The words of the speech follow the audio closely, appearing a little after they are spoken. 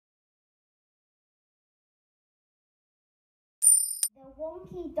The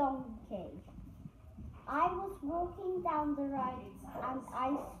wonky donkey. I was walking down the road and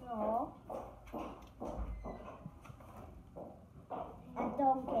I saw a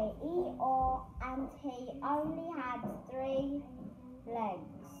donkey, and he only had 3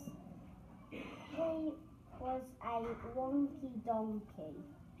 legs. He was a wonky donkey.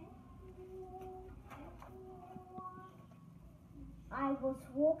 I was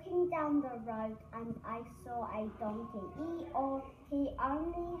walking down the road and I saw a donkey. He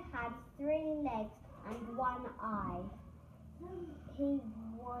only had 3 legs and 1 eye. He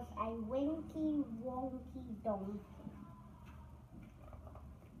was a winky, wonky donkey.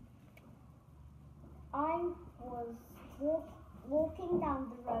 I was walking down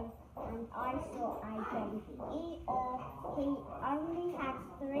the road and I saw a donkey. He only had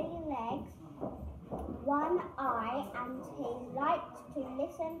 3 legs, 1 eye, and he liked to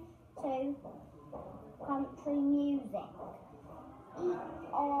listen to country music.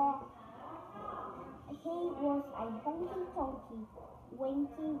 He was a honky tonky,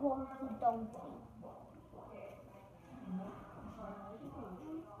 winky wonky donkey.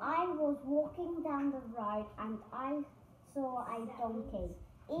 I was walking down the road and I saw a donkey.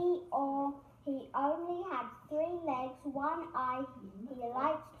 He only had 3 legs, 1 eye. He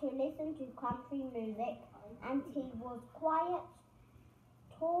liked to listen to country music, and he was quiet,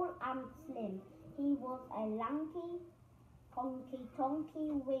 tall and slim. He was a lanky, honky tonky,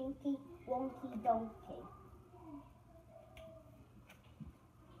 winky, wonky donkey.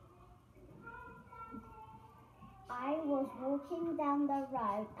 I was walking down the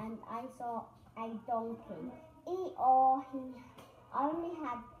road and I saw a donkey. He only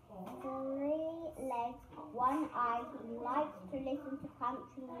had 3 legs, 1 eye. He liked to listen to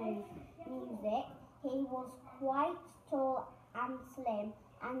country music. He was quite tall and slim,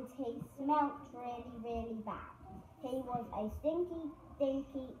 and he smelt really, really bad. He was a stinky,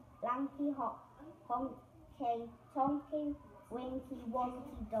 dinky, lanky, honky, tonky, winky,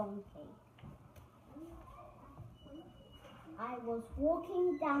 wonky donkey. I was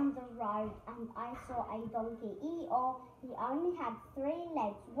walking down the road and I saw a donkey. He only had 3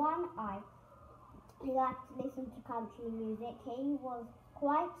 legs, 1 eye. He liked to listen to country music. He was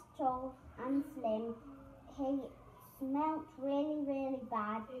quite tall and slim. He smelt really, really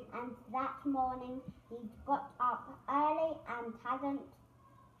bad, and that morning he'd got up early and hadn't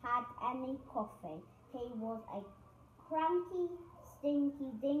had any coffee. He was a cranky, stinky,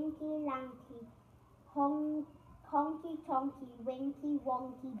 dinky, lanky, honky tonky, winky,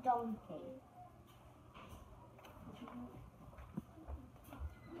 wonky donkey.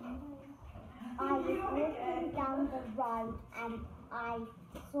 I was walking down the road and I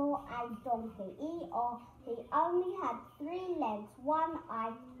saw a donkey. He only had 3 legs, 1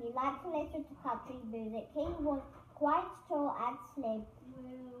 eye. He liked to listen to country music. He was quite tall and slim.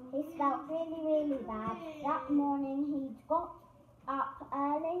 He smelled really, really bad. That morning he'd got up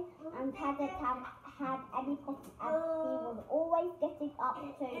early and hadn't had any coffee, and he was always getting up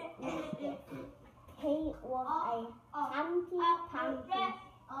to mischief. He was a hanky-panky,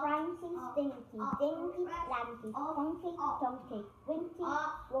 cranky, stinky, dinky, lanky, honky, tonky, winky,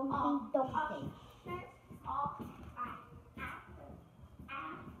 wonky donkey.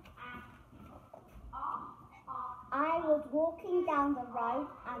 I was walking down the road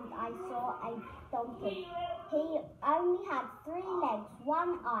and I saw a donkey. He only had 3 legs,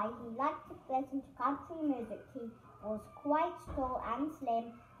 1 eye. He liked to listen to country music. He was quite tall and slim.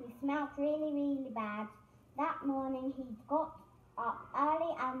 He smelled really, really bad. That morning he'd got up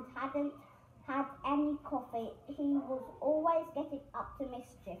early and hadn't had any coffee. He was always getting up to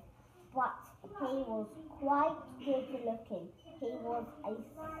mischief, but he was quite good looking. He was a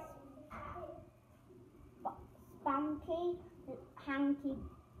spunky,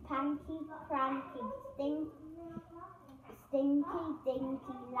 hanky-panky, cranky, stinky,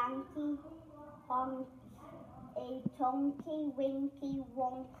 dinky, lanky, honky, tonky, winky,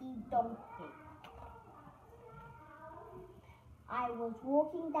 wonky donkey. I was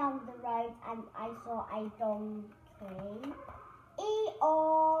walking down the road and I saw a donkey.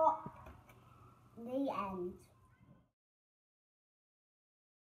 The end.